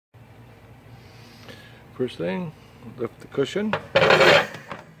first thing, lift the cushion.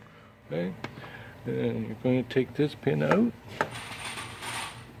 Okay, and you're going to take this pin out.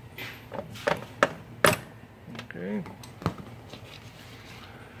 Okay,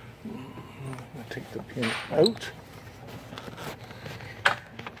 take the pin out.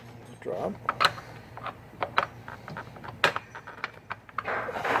 Drop.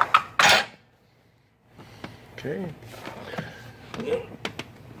 Okay.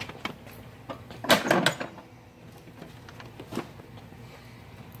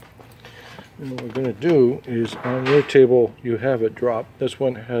 And what we're going to do is, on your table you have a drop. This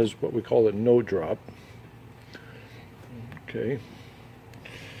one has what we call a no drop. Okay.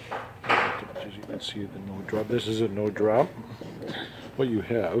 As you can see, the no drop. This is a no drop. What you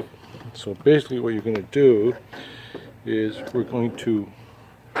have. So basically what you're going to do is we're going to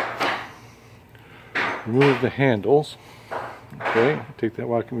remove the handles. Okay, take that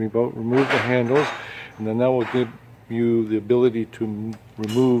walking boat, remove the handles, and then that will give you the ability to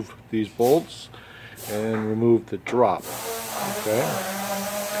remove these bolts and remove the drop. Okay,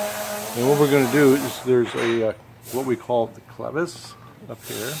 and what we're going to do is there's a what we call the clevis up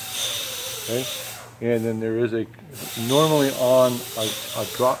here. Okay, and then there is a normally on a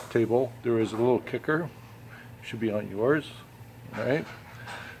drop table there is a little kicker. It should be on yours, right?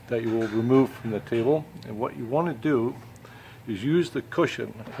 That you will remove from the table. And what you want to do is use the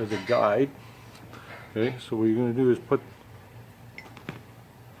cushion as a guide. Okay, so what you're going to do is put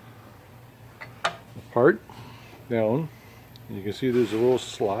the part down. And you can see there's a little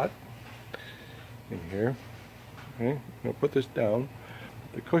slot in here. Okay, you're going to put this down,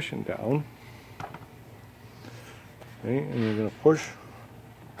 put the cushion down. Okay, and you're going to push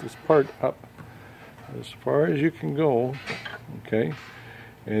this part up as far as you can go. Okay,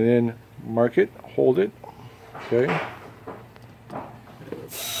 and then mark it, hold it. Okay,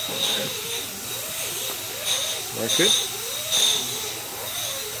 mark it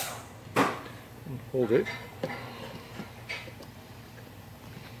and hold it.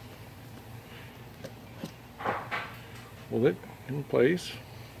 Hold it in place.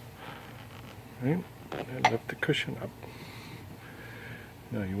 Right, and lift the cushion up.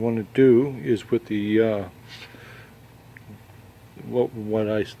 Now you want to do is with the what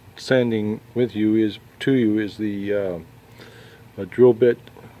I'm sending with you is to you is the a drill bit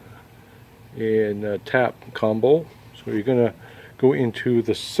and tap combo. So you're going to go into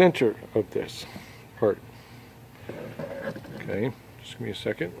the center of this part. Okay, just give me a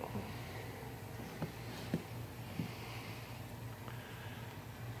second.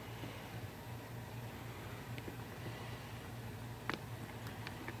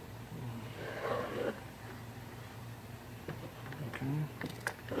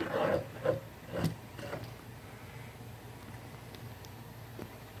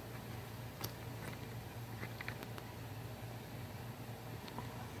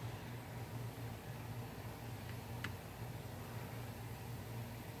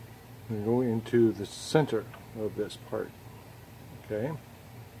 And go into the center of this part, okay,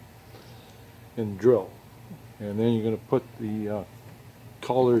 and drill, and then you're going to put the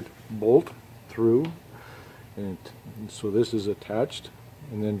collared bolt through, and so this is attached,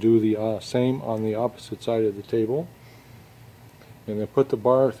 and then do the same on the opposite side of the table, and then put the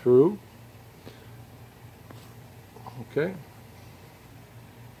bar through. Okay.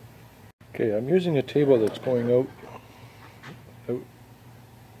 Okay, I'm using a table that's going out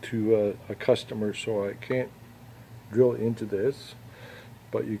to a customer, so I can't drill into this,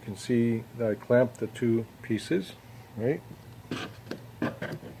 but you can see that I clamped the two pieces, right?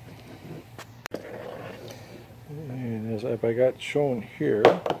 And as I got shown here,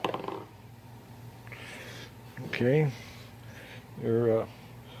 okay, you're going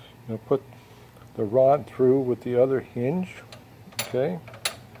to put the rod through with the other hinge, okay,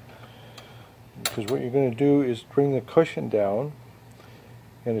 because what you're going to do is bring the cushion down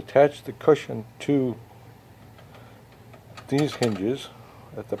and attach the cushion to these hinges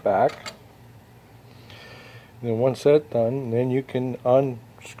at the back. And then once that's done, then you can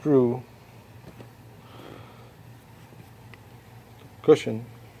unscrew the cushion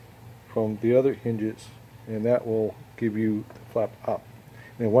from the other hinges, and that will give you the flap up.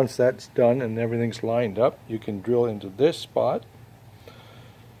 And once that's done and everything's lined up, you can drill into this spot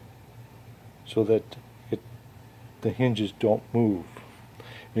so that the hinges don't move.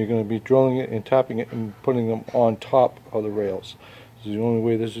 You're going to be drilling it and tapping it and putting them on top of the rails. This is the only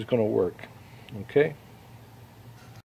way this is going to work. Okay?